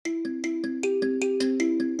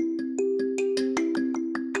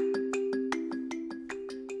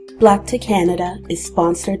Black to Canada is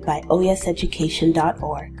sponsored by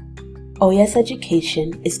oyeseducation.org. OES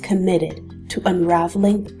Education is committed to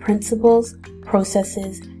unraveling the principles,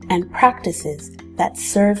 processes, and practices that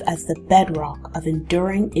serve as the bedrock of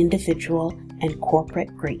enduring individual and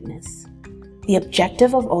corporate greatness. The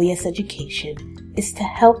objective of OES Education is to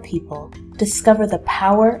help people discover the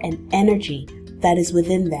power and energy that is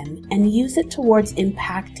within them and use it towards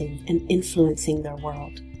impacting and influencing their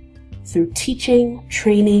world. Through teaching,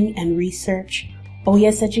 training, and research,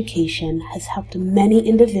 OES Education has helped many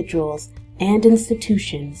individuals and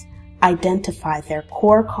institutions identify their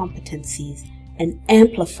core competencies and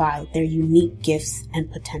amplify their unique gifts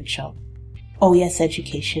and potential.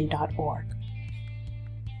 oyeseducation.org.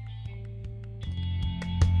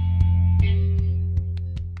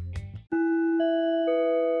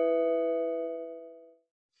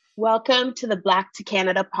 Welcome to the Black to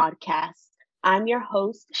Canada podcast. I'm your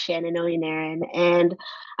host, Shannon Oyanaran, and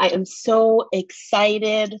I am so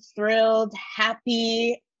excited, thrilled,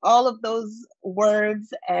 happy, all of those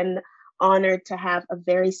words, and honored to have a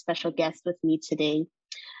very special guest with me today.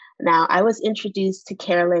 Now, I was introduced to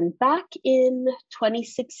Carolyn back in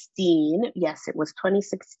 2016. Yes, it was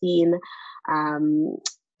 2016. I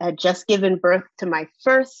had just given birth to my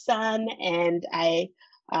first son, and I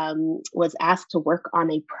was asked to work on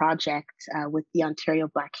a project with the Ontario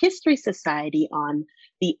Black History Society on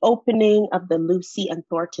the opening of the Lucy and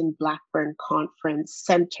Thornton Blackburn Conference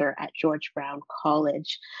Center at George Brown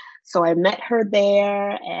College. So I met her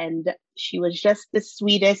there, and she was just the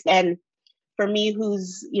sweetest. And for me,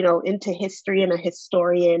 who's, into history and a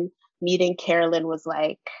historian, meeting Carolyn was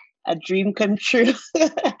like a dream come true.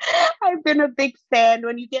 I've been a big fan.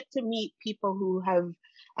 When you get to meet people who have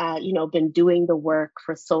been doing the work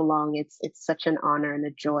for so long, it's such an honor and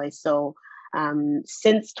a joy. So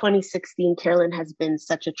since 2016, Carolyn has been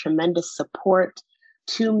such a tremendous support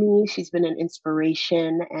to me. She's been an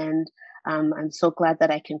inspiration, and I'm so glad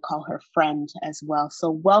that I can call her friend as well.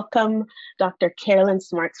 So welcome, Dr. Carolyn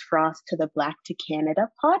Smarts-Frost, to the Black to Canada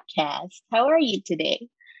podcast. How are you today?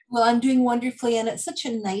 Well, I'm doing wonderfully, and it's such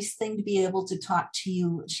a nice thing to be able to talk to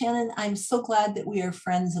you. Shannon, I'm so glad that we are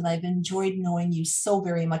friends, and I've enjoyed knowing you so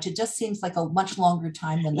very much. It just seems like a much longer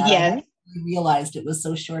time than that. Yes. I realized it was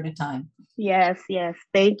so short a time. Yes.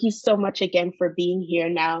 Thank you so much again for being here.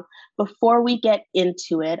 Now, before we get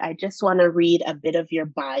into it, I just want to read a bit of your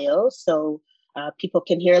bio so people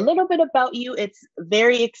can hear a little bit about you. It's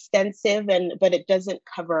very extensive, but it doesn't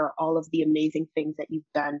cover all of the amazing things that you've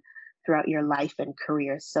done throughout your life and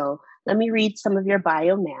career. So let me read some of your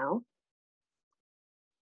bio now.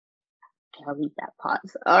 Okay, I'll leave that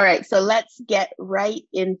pause. All right, so let's get right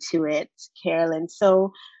into it, Carolyn.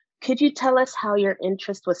 So could you tell us how your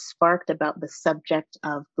interest was sparked about the subject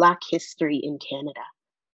of Black history in Canada?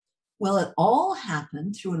 Well, it all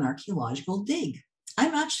happened through an archaeological dig.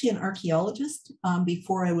 I'm actually an archaeologist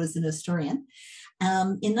before I was an historian.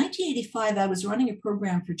 In 1985, I was running a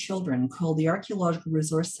program for children called the Archaeological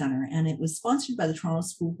Resource Center, and it was sponsored by the Toronto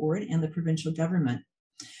School Board and the provincial government.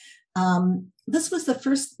 This was the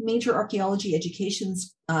first major archaeology education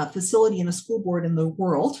facility in a school board in the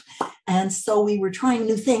world. And so we were trying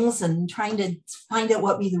new things and trying to find out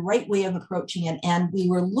what would be the right way of approaching it. And we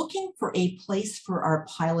were looking for a place for our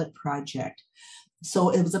pilot project.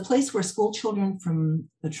 So it was a place where school children from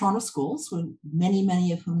the Toronto schools,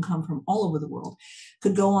 many of whom come from all over the world,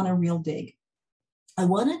 could go on a real dig. I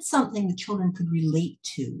wanted something the children could relate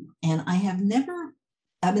to. And I'm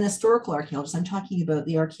an historical archaeologist. I'm talking about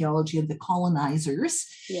the archaeology of the colonizers.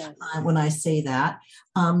 Yes. When I say that.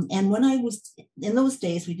 And when I was in those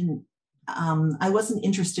days, I wasn't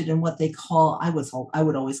interested in what I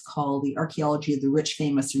would always call the archaeology of the rich,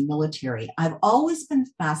 famous, or military. I've always been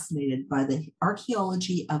fascinated by the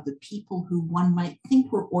archaeology of the people who one might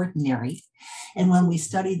think were ordinary. And when we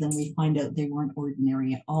study them, we find out they weren't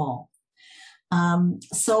ordinary at all.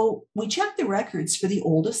 So we checked the records for the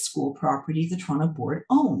oldest school property the Toronto Board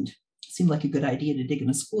owned. Seemed like a good idea to dig in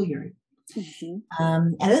a schoolyard.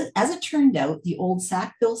 Mm-hmm. And as it turned out, the old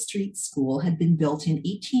Sackville Street School had been built in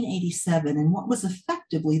 1887 in what was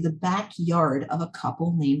effectively the backyard of a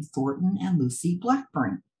couple named Thornton and Lucy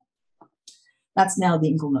Blackburn. That's now the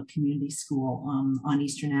Inglenook Community School on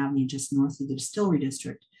Eastern Avenue, just north of the Distillery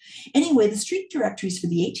District. Anyway, the street directories for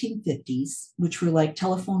the 1850s, which were like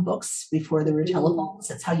telephone books before there were telephones,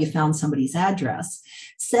 that's how you found somebody's address,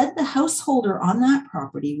 said the householder on that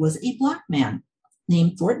property was a Black man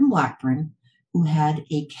named Thornton Blackburn, who had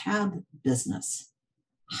a cab business.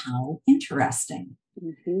 How interesting.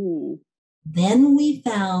 Mm-hmm. Then we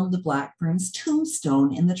found the Blackburn's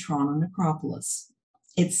tombstone in the Toronto necropolis.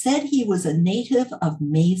 It said he was a native of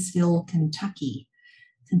Maysville, Kentucky.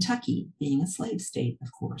 Kentucky being a slave state,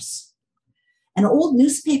 of course. An old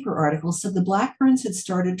newspaper article said the Blackburns had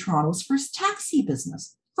started Toronto's first taxi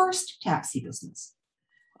business.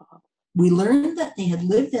 We learned that they had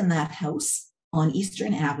lived in that house on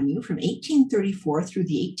Eastern Avenue from 1834 through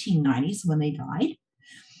the 1890s when they died.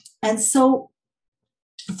 And so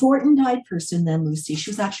Thornton died first and then Lucy. She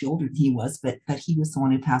was actually older than he was, but he was the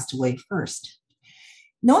one who passed away first.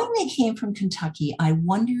 Knowing they came from Kentucky, I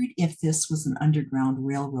wondered if this was an Underground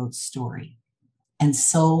Railroad story. And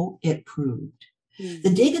so it proved. Mm-hmm.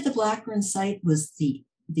 The dig at the Blackburn site was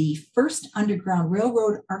the first Underground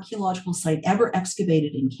Railroad archaeological site ever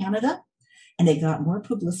excavated in Canada. And it got more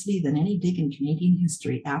publicity than any dig in Canadian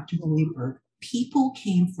history after Louisbourg. People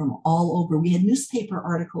came from all over. We had newspaper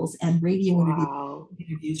articles and radio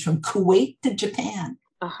interviews from Kuwait to Japan.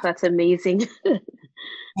 Oh, that's amazing.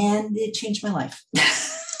 And it changed my life.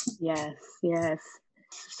 Yes.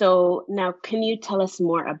 So now, can you tell us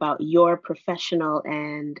more about your professional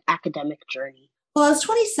and academic journey? Well, I was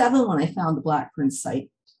 27 when I found the Blackburn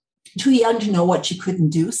site. Too young to know what you couldn't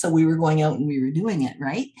do, so we were going out and we were doing it,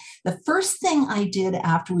 right? The first thing I did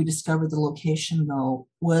after we discovered the location, though,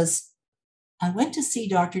 was I went to see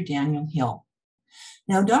Dr. Daniel Hill.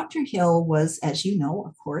 Now, Dr. Hill was, as you know,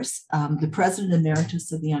 of course, the president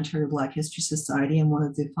emeritus of the Ontario Black History Society and one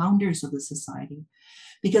of the founders of the society,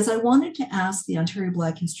 because I wanted to ask the Ontario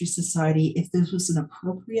Black History Society if this was an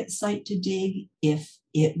appropriate site to dig, if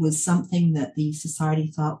it was something that the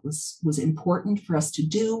society thought was important for us to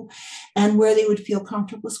do, and where they would feel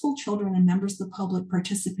comfortable with school children and members of the public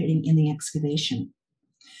participating in the excavation.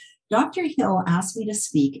 Dr. Hill asked me to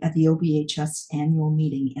speak at the OBHS annual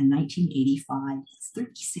meeting in 1985. It's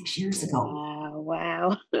 36 years ago.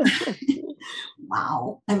 Wow.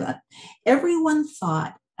 Wow. Everyone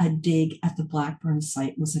thought a dig at the Blackburn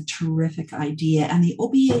site was a terrific idea, and the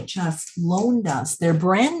OBHS loaned us their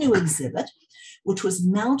brand new exhibit, which was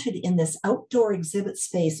mounted in this outdoor exhibit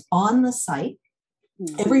space on the site.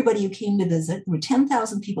 Everybody who came to visit, there were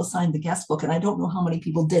 10,000 people signed the guest book, and I don't know how many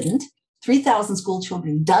people didn't. 3,000 school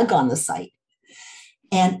children dug on the site,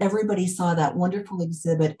 and everybody saw that wonderful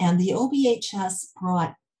exhibit. And the OBHS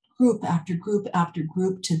brought group after group after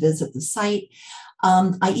group to visit the site.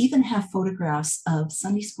 I even have photographs of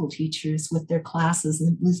Sunday school teachers with their classes,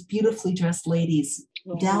 and these beautifully dressed ladies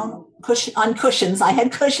down on cushions. I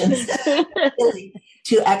had cushions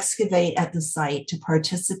to excavate at the site, to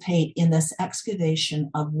participate in this excavation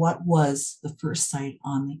of what was the first site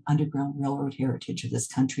on the Underground Railroad heritage of this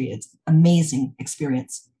country. It's an amazing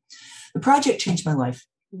experience. The project changed my life.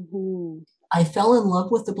 Mm-hmm. I fell in love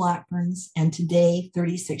with the Blackburns, and today,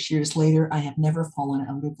 36 years later, I have never fallen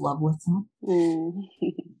out of love with them.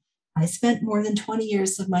 I spent more than 20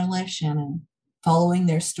 years of my life, Shannon, following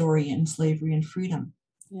their story in slavery and freedom.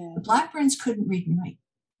 Yeah. The Blackburns couldn't read and write.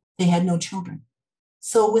 They had no children.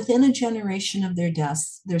 So within a generation of their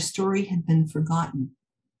deaths, their story had been forgotten.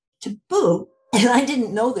 To boot, and I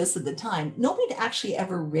didn't know this at the time, nobody had actually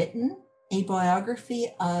ever written a biography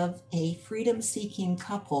of a freedom-seeking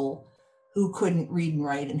couple who couldn't read and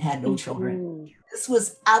write and had no children. This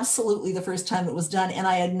was absolutely the first time it was done, and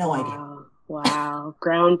I had no idea. Wow,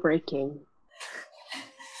 groundbreaking.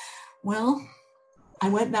 Well, I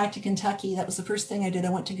went back to Kentucky. That was the first thing I did. I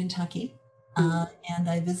went to Kentucky. And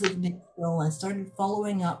I visited McGill. I started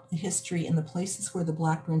following up the history in the places where the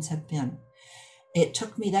Blackburns had been.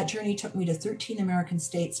 That journey took me to 13 American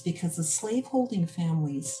states, because the slaveholding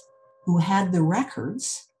families who had the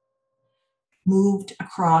records moved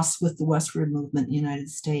across with the westward movement in the United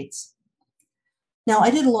States. Now,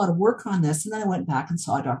 I did a lot of work on this, and then I went back and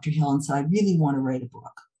saw Dr. Hill and said, I really want to write a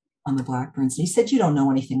book on the Blackburns. And he said, you don't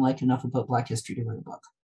know anything like enough about Black history to write a book.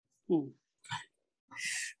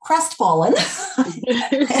 Crestfallen,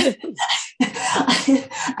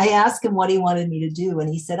 I asked him what he wanted me to do, and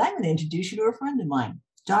he said, I'm going to introduce you to a friend of mine,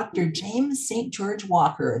 Dr. James St. George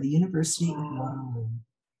Walker of the University of Waterloo.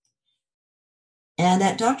 And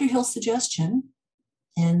at Dr. Hill's suggestion,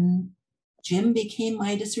 and Jim became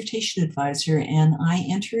my dissertation advisor, and I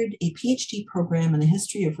entered a PhD program in the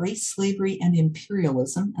history of race, slavery, and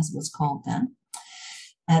imperialism, as it was called then,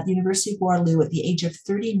 at the University of Waterloo at the age of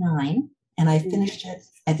 39. And I finished it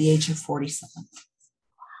at the age of 47.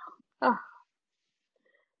 Oh.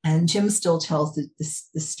 And Jim still tells this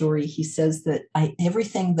story. He says that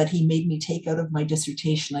everything that he made me take out of my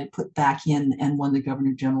dissertation, I put back in and won the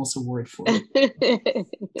Governor General's Award for it.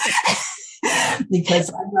 Because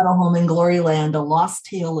I've Got a Home in Glory Land, A Lost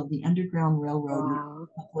Tale of the Underground Railroad,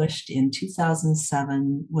 published in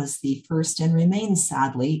 2007, was the first and remains,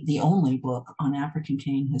 sadly, the only book on African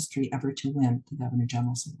Canadian history ever to win the Governor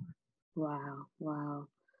General's Award. Wow.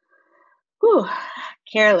 Whew,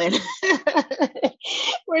 Carolyn,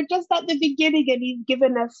 we're just at the beginning and you've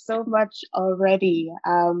given us so much already.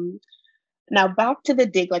 Now, back to the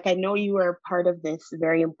dig. Like, I know you were part of this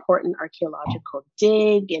very important archaeological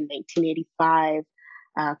dig in 1985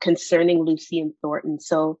 concerning Lucy and Thornton.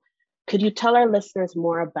 So, could you tell our listeners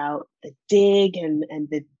more about the dig and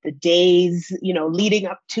the days, leading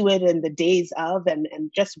up to it and the days of, and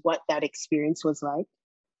just what that experience was like?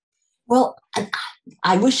 Well,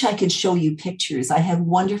 I wish I could show you pictures. I have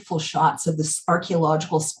wonderful shots of the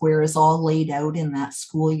archaeological squares all laid out in that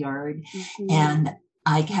schoolyard. Mm-hmm. And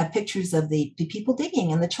I have pictures of the people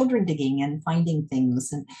digging and the children digging and finding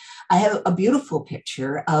things. And I have a beautiful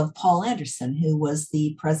picture of Paul Anderson, who was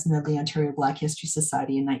the president of the Ontario Black History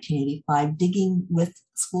Society in 1985, digging with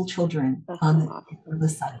school children on the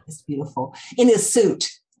site. It's beautiful. In his suit.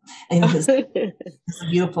 And it's a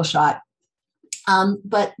beautiful shot.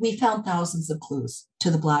 But we found thousands of clues to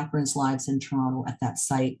the Blackburns' lives in Toronto at that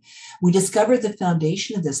site. We discovered the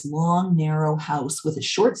foundation of this long, narrow house with a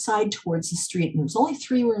short side towards the street, and it was only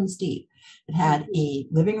 3 rooms deep. It had a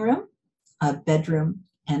living room, a bedroom,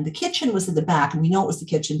 and the kitchen was at the back. And we know it was the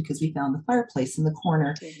kitchen because we found the fireplace in the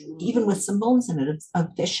corner, even with some bones in it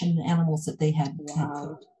of fish and animals that they had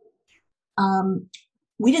cooked.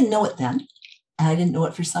 We didn't know it then. And I didn't know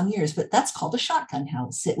it for some years, but that's called a shotgun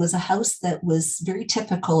house. It was a house that was very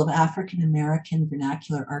typical of African-American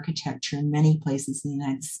vernacular architecture in many places in the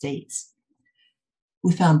United States.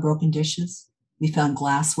 We found broken dishes. We found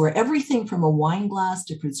glassware, everything from a wine glass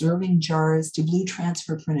to preserving jars to blue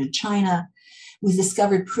transfer printed china. We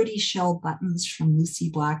discovered pretty shell buttons from Lucy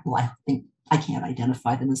Black. Well, I think I can't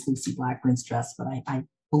identify them as Lucy Blackburn's dress, but I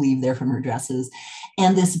believe they're from her dresses.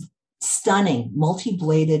 And this stunning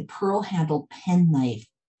multi-bladed pearl-handled penknife.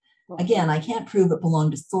 Again, I can't prove it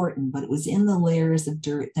belonged to Thornton, but it was in the layers of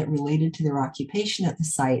dirt that related to their occupation at the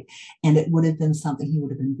site, and it would have been something he would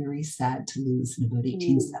have been very sad to lose in about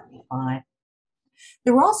 1875.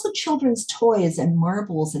 There were also children's toys and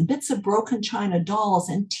marbles and bits of broken china dolls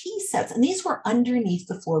and tea sets, and these were underneath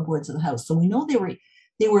the floorboards of the house. So we know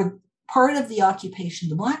they were part of the occupation of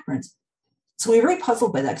the Blackburns. So we were very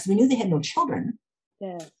puzzled by that because we knew they had no children.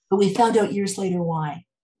 Yeah. But we found out years later why.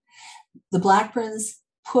 The Blackburns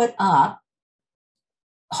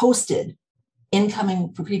hosted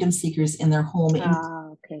incoming freedom seekers in their home,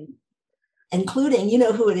 including, you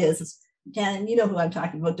know who it is, Jan, you know who I'm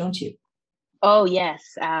talking about, don't you? Oh, yes.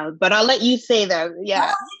 But I'll let you say them.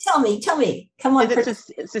 Yeah. Oh, tell me. Come on. Is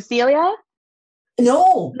it Cecilia?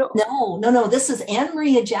 No. This is Anne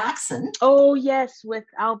Maria Jackson. Oh, yes. With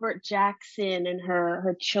Albert Jackson and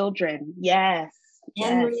her children. Yes.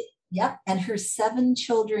 Anne Maria, yep. And her 7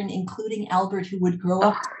 children, including Albert, who would grow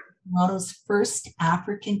up Toronto's first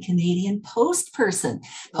African-Canadian postman.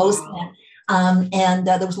 And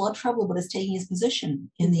there was a lot of trouble about his taking his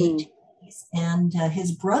position in the 1880s. And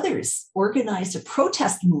his brothers organized a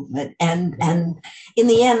protest movement. And in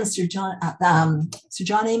the end, Sir John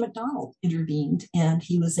A. Macdonald intervened, and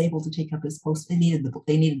he was able to take up his post. They needed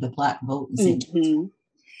the black vote in St. Louis.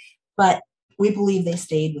 But we believe they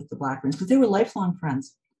stayed with the Blackburns because they were lifelong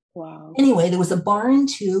friends. Wow. Anyway, there was a barn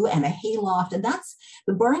too and a hayloft, and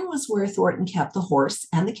the barn was where Thornton kept the horse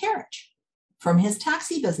and the carriage from his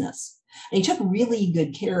taxi business. And he took really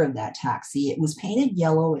good care of that taxi. It was painted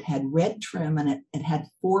yellow, it had red trim, and it had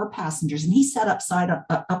 4 passengers. And he sat up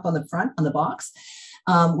on the front on the box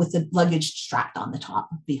with the luggage strapped on the top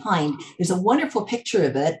behind. There's a wonderful picture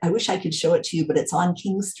of it. I wish I could show it to you, but it's on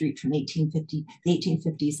King Street from the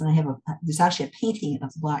 1850s. And there's actually a painting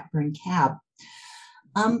of the Blackburn cab.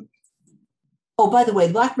 By the way,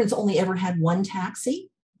 the Blackburns only ever had one taxi.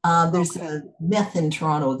 There's a myth in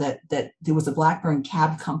Toronto that there was a Blackburn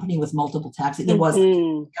cab company with multiple taxis. There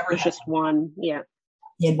wasn't. There's just one. Yeah.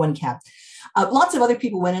 He had one cab. Lots of other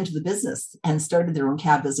people went into the business and started their own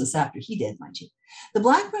cab business after he did, mind you. The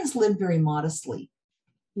Blackburns lived very modestly.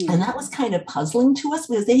 And that was kind of puzzling to us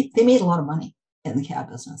because they made a lot of money in the cab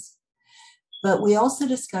business. But we also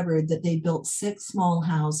discovered that they built 6 small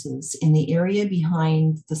houses in the area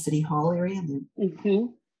behind the City Hall area.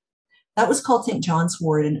 That was called St. John's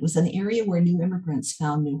Ward, and it was an area where new immigrants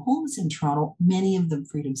found new homes in Toronto, many of them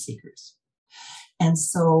freedom seekers. And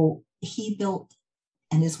so he built,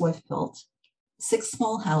 and his wife built, 6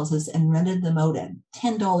 small houses and rented them out at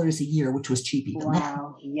 $10 a year, which was cheap even then.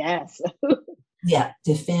 Wow, yes. Yeah,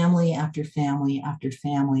 to family after family after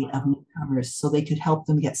family of newcomers, so they could help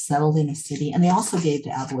them get settled in a city. And they also gave to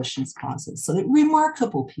abolitionist causes. So they're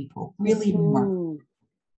remarkable people, really remarkable.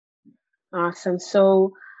 Awesome.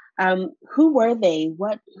 So who were they?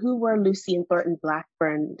 Who were Lucy and Thornton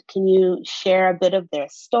Blackburn? Can you share a bit of their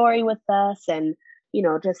story with us and,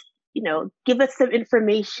 just give us some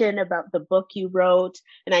information about the book you wrote.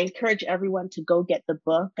 And I encourage everyone to go get the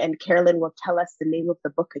book. And Carolyn will tell us the name of the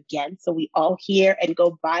book again, so we all hear and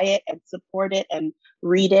go buy it and support it and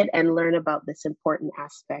read it and learn about this important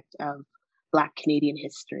aspect of Black Canadian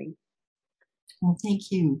history. Well,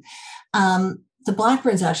 thank you. The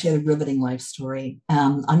Blackburns actually had a riveting life story.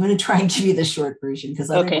 I'm going to try and give you the short version because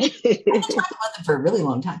I've been talking about them for a really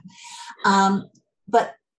long time.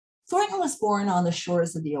 But Thornton was born on the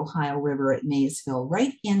shores of the Ohio River at Maysville,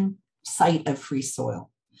 right in sight of free soil.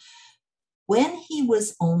 When he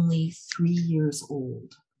was only 3 years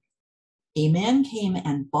old, a man came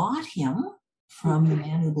and bought him from the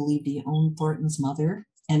man who believed he owned Thornton's mother,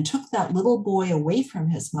 and took that little boy away from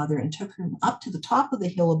his mother and took him up to the top of the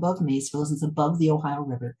hill above Maysville, as it's above the Ohio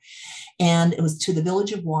River. And it was to the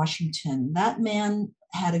village of Washington. That man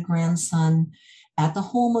had a grandson at the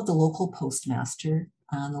home of the local postmaster.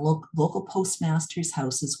 The local postmaster's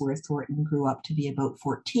house is where Thornton grew up to be about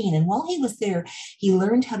 14. And while he was there, he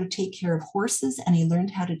learned how to take care of horses and he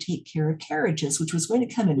learned how to take care of carriages, which was going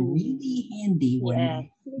to come in really handy when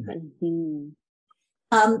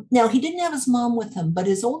now, he didn't have his mom with him, but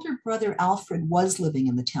his older brother Alfred was living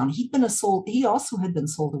in the town. He also had been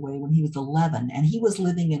sold away when he was 11, and he was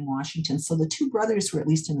living in Washington. So the two brothers were at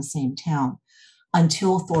least in the same town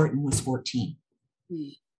until Thornton was 14.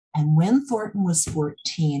 And when Thornton was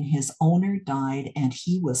 14, his owner died and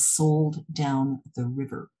he was sold down the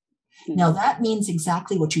river. Now, that means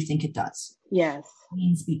exactly what you think it does. Yes. It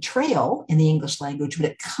means betrayal in the English language, but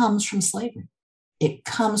it comes from slavery. It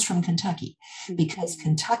comes from Kentucky because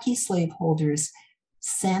Kentucky slaveholders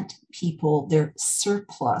sent people, their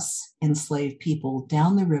surplus enslaved people,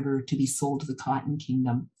 down the river to be sold to the Cotton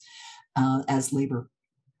Kingdom as labor.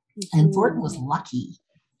 And Thornton was lucky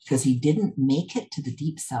because he didn't make it to the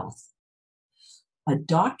Deep South. A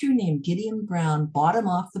doctor named Gideon Brown bought him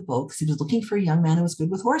off the boat because he was looking for a young man who was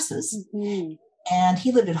good with horses. And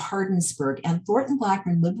he lived at Hardinsburg. And Thornton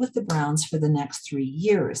Blackburn lived with the Browns for the next 3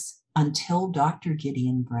 years, until Dr.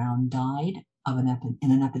 Gideon Brown died in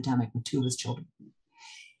an epidemic with two of his children.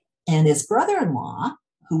 And his brother-in-law,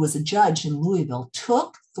 who was a judge in Louisville,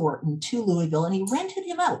 took Thornton to Louisville and he rented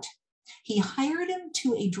him out. He hired him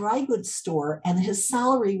to a dry goods store, and his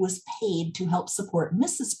salary was paid to help support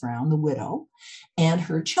Mrs. Brown, the widow, and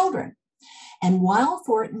her children. And while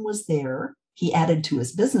Thornton was there, he added to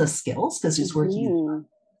his business skills because he was working in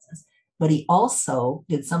business, but he also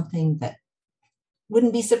did something that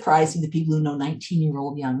wouldn't be surprising to people who know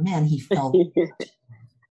 19-year-old young men. He fell.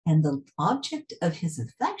 And the object of his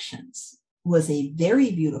affections was a very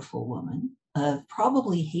beautiful woman of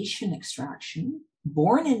probably Haitian extraction,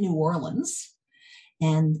 born in New Orleans,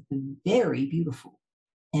 and very beautiful.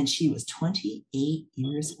 And she was 28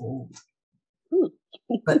 years old.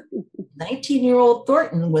 But 19-year-old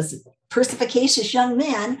Thornton was a perspicacious young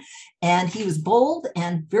man, and he was bold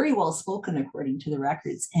and very well spoken according to the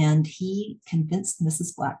records, and he convinced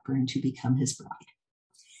Mrs. Blackburn to become his bride.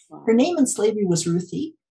 Her name in slavery was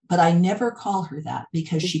Ruthie, but I never call her that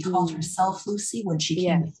because she called herself Lucy when she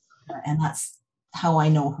came, and that's how I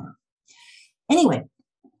know her. Anyway,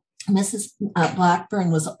 Mrs.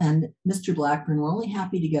 Blackburn and Mr. Blackburn were only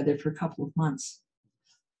happy together for a couple of months.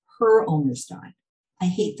 Her owners died. I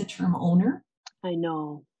hate the term owner. I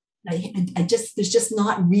know. There's just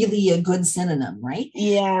not really a good synonym, right?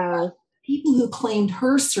 Yeah. People who claimed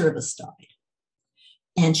her service died,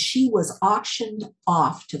 and she was auctioned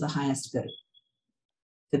off to the highest bidder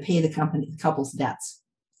to pay the couple's debts.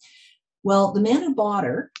 Well, the man who bought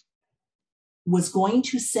her was going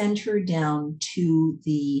to send her down to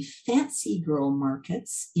the fancy girl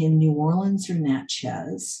markets in New Orleans or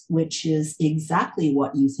Natchez, which is exactly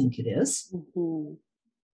what you think it is.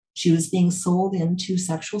 She was being sold into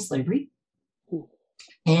sexual slavery,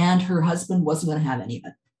 and her husband wasn't going to have any of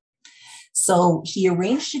it. So he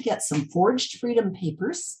arranged to get some forged freedom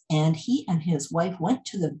papers, and he and his wife went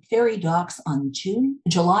to the ferry docks on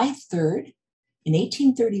July 3rd in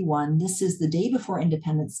 1831. This is the day before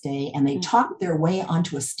Independence Day, and they talked their way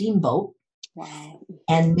onto a steamboat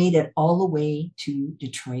and made it all the way to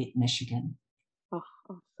Detroit, Michigan. Oh,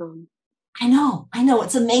 awesome. I know.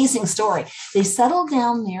 It's an amazing story. They settled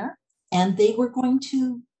down there, and they were going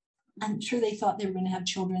to, I'm sure they thought they were going to have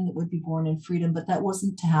children that would be born in freedom, but that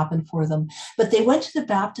wasn't to happen for them. But they went to the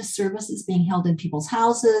Baptist services being held in people's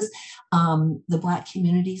houses, the Black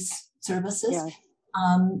communities services,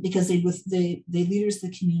 because the leaders of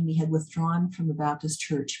the community had withdrawn from the Baptist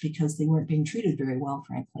church because they weren't being treated very well,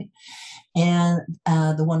 frankly, and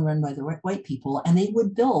the one run by the white people. And they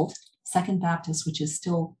would build Second Baptist, which is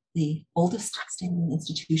still the oldest standing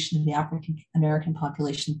institution of the African American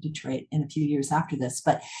population of Detroit, in a few years after this,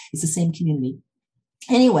 but it's the same community.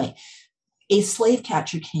 Anyway, a slave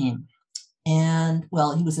catcher came, and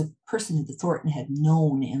well, he was a person that Thornton had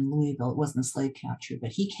known in Louisville. It wasn't a slave catcher,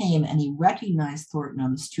 but he came and he recognized Thornton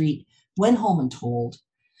on the street, went home and told.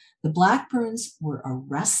 The Blackburns were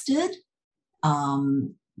arrested.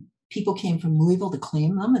 People came from Louisville to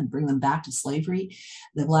claim them and bring them back to slavery.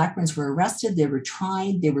 The Blackburns were arrested. They were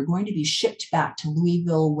tried. They were going to be shipped back to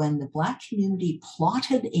Louisville when the Black community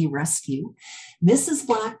plotted a rescue. Mrs.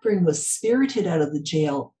 Blackburn was spirited out of the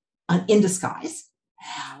jail in disguise.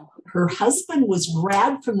 Her husband was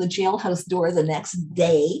grabbed from the jailhouse door the next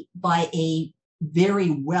day by a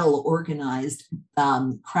very well-organized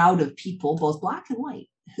crowd of people, both Black and white,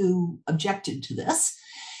 who objected to this.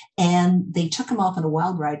 And they took him off on a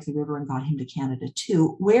wild ride to the river and got him to Canada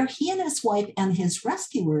too, where he and his wife and his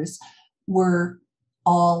rescuers were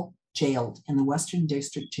all jailed in the Western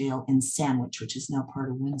District Jail in Sandwich, which is now part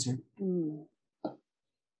of Windsor.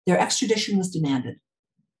 Their extradition was demanded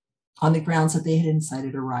on the grounds that they had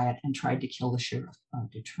incited a riot and tried to kill the sheriff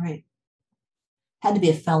of Detroit. Had to be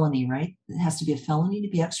a felony, right? It has to be a felony to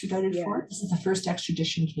be extradited for. This is the first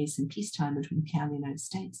extradition case in peacetime between Canada and the United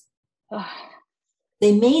States.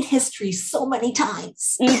 They made history so many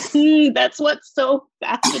times. That's what's so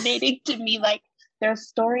fascinating to me. Like, their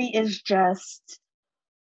story is just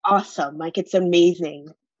awesome. Like, it's amazing.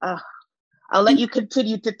 I'll let you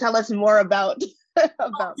continue to tell us more about them.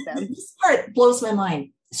 This part blows my mind.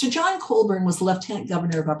 Sir John Colborne was the Lieutenant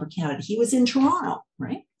Governor of Upper Canada. He was in Toronto,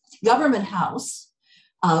 right? Government House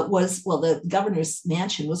the governor's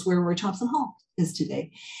mansion was where Roy Thompson Hall is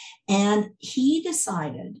today. And he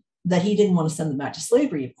decided that he didn't want to send them back to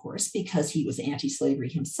slavery, of course, because he was anti-slavery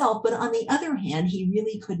himself. But on the other hand, he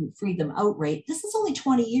really couldn't free them outright. This is only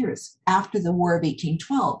 20 years after the War of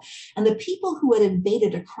 1812. And the people who had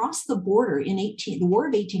invaded across the border in the War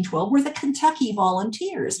of 1812 were the Kentucky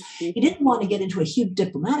Volunteers. He didn't want to get into a huge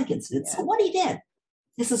diplomatic incident. So what he did,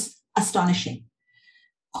 this is astonishing.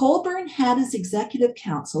 Colborne had his executive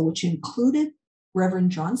council, which included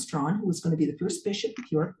Reverend John Strawn, who was going to be the first Bishop of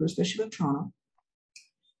York, first Bishop of Toronto.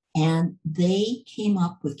 And they came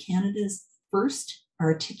up with Canada's first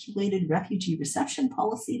articulated refugee reception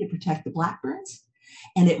policy to protect the Blackburns.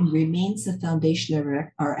 And it remains the foundation of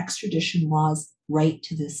our extradition laws right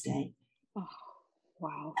to this day. Oh,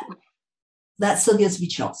 wow. That still gives me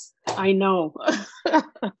chills. I know.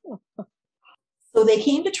 So they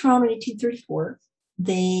came to Toronto in 1834.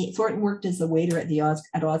 Thornton worked as a waiter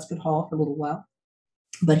at Osgoode Hall for a little while,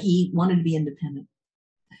 but he wanted to be independent.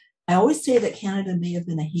 I always say that Canada may have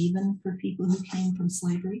been a haven for people who came from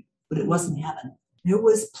slavery, but it wasn't heaven. There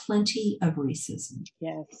was plenty of racism.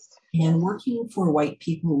 Yes. And working for white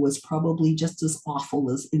people was probably just as awful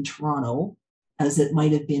as in Toronto as it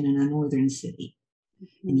might have been in a northern city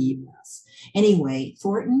in the US. Anyway,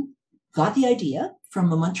 Thornton got the idea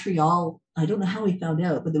from a Montreal, I don't know how he found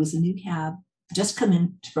out, but there was a new cab just come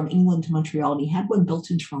in from England to Montreal, and he had one built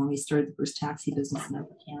in Toronto. He started the first taxi business in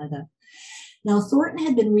Upper Canada. Now, Thornton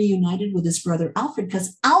had been reunited with his brother Alfred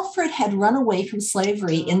because Alfred had run away from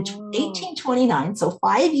slavery in 1829, so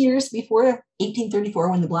 5 years before 1834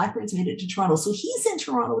 when the Blackburns made it to Toronto. So he's in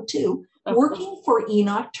Toronto too, working for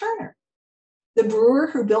Enoch Turner, the brewer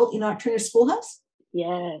who built Enoch Turner's schoolhouse.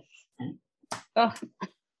 Yes.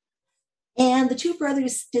 And the two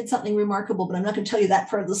brothers did something remarkable, but I'm not going to tell you that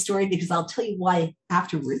part of the story because I'll tell you why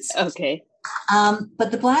afterwards. Okay.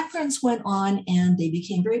 But the Blackburns went on and they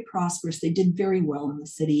became very prosperous. They did very well in the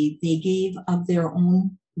city. They gave of their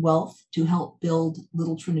own wealth to help build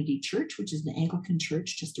Little Trinity Church, which is an Anglican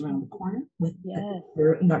church just around the corner with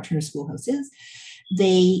where Enoch Turner Schoolhouse is.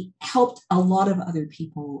 They helped a lot of other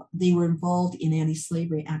people. They were involved in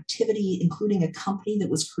anti-slavery activity, including a company that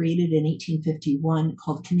was created in 1851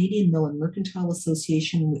 called Canadian Mill and Mercantile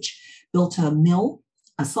Association, which built a mill,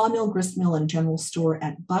 a sawmill, grist mill, and general store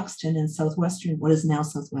at Buxton in what is now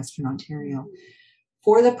southwestern Ontario,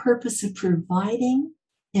 for the purpose of providing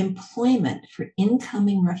employment for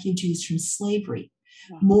incoming refugees from slavery.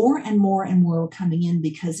 Wow. More and more and more were coming in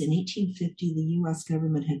because in 1850, the U.S.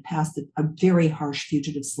 government had passed a very harsh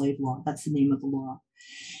fugitive slave law. That's the name of the law.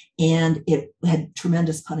 And it had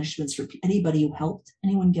tremendous punishments for anybody who helped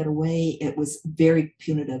anyone get away. It was very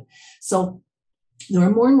punitive. So there were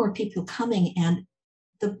more and more people coming, and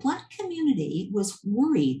the Black community was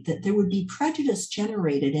worried that there would be prejudice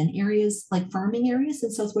generated in areas like farming areas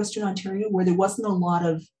in southwestern Ontario where there wasn't a lot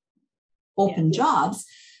of open jobs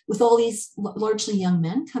with all these largely young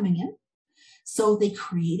men coming in. So they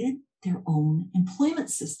created their own employment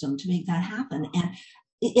system to make that happen. And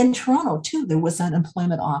in Toronto, too, there was an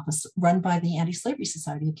employment office run by the Anti-Slavery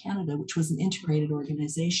Society of Canada, which was an integrated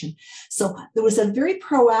organization. So there was a very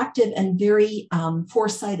proactive and very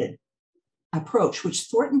foresighted approach, which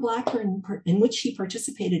Thornton Blackburn, in which he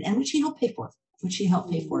participated and which he helped pay for.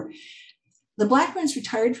 The Blackburns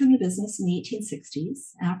retired from the business in the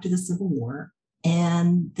 1860s after the Civil War,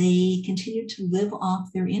 and they continued to live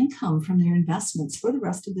off their income from their investments for the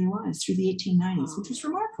rest of their lives through the 1890s, which was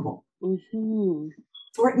remarkable. Mm-hmm.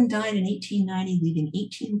 Thornton died in 1890, leaving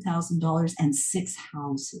 $18,000 and 6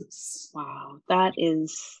 houses. Wow, that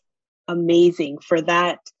is amazing for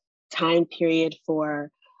that time period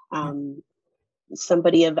for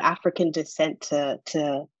somebody of African descent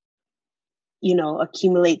to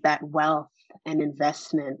accumulate that wealth and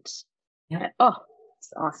investment. Yeah. Oh,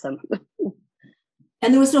 it's awesome.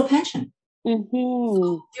 And there was no pension. Mm-hmm.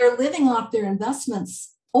 So they're living off their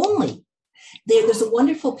investments only. There's a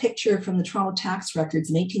wonderful picture from the Toronto tax records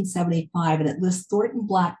in 1875, and it lists Thornton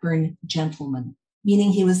Blackburn gentleman,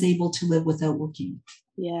 meaning he was able to live without working.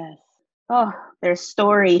 Yes. Oh, their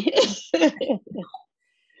story.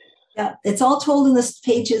 Yeah, it's all told in the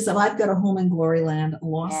pages of I've Got a Home in Gloryland, a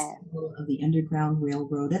lost tale of the Underground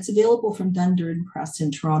Railroad. It's available from Dundurn Press in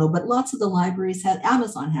Toronto, but lots of the libraries have,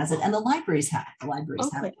 Amazon has it, and the libraries have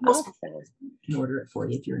it. Awesome. You can order it for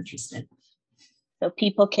you if you're interested. So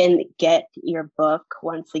people can get your book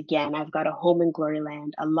once again. I've Got a Home in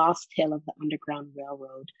Gloryland, a lost tale of the Underground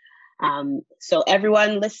Railroad. So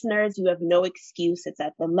everyone, listeners, you have no excuse. It's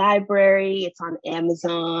at the library. It's on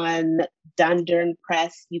Amazon, Dundurn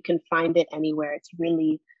Press. You can find it anywhere. It's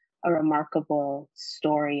really a remarkable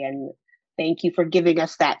story. And thank you for giving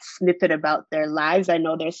us that snippet about their lives. I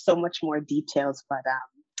know there's so much more details, but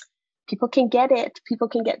people can get it. People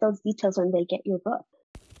can get those details when they get your book.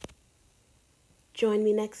 Join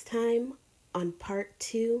me next time on part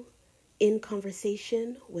 2, in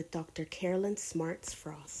conversation with Dr. Carolyn Smarts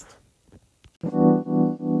Frost.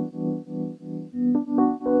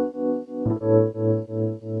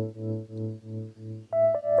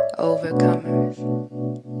 Overcomers.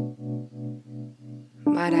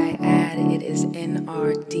 Might I add, it is in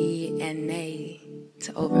our DNA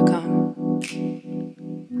to overcome.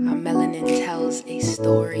 Our melanin tells a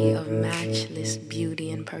story of matchless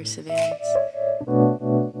beauty and perseverance.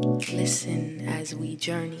 Listen as we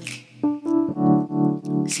journey.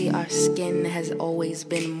 See, our skin has always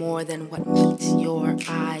been more than what meets your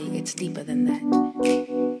eye. It's deeper than that.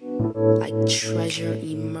 Like treasure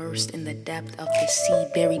immersed in the depth of the sea,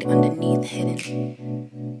 buried underneath,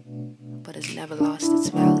 hidden, but has never lost its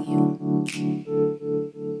value.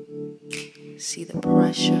 See, the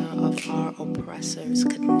pressure of our oppressors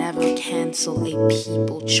could never cancel a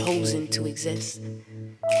people chosen to exist.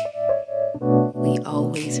 We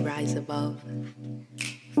always rise above,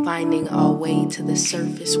 finding our way to the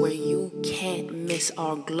surface where you can't miss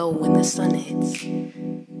our glow when the sun hits.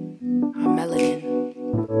 Our melanin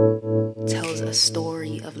tells a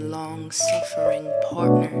story of long suffering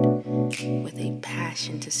partnered with a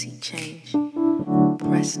passion to see change.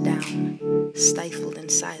 Pressed down, stifled and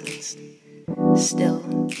silenced. Still,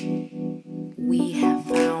 we have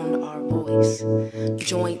found our voice,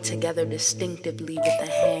 joined together distinctively with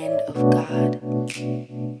the hand of God.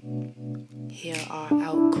 Hear our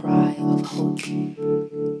outcry of hope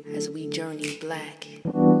as we journey black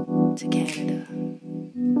to Canada.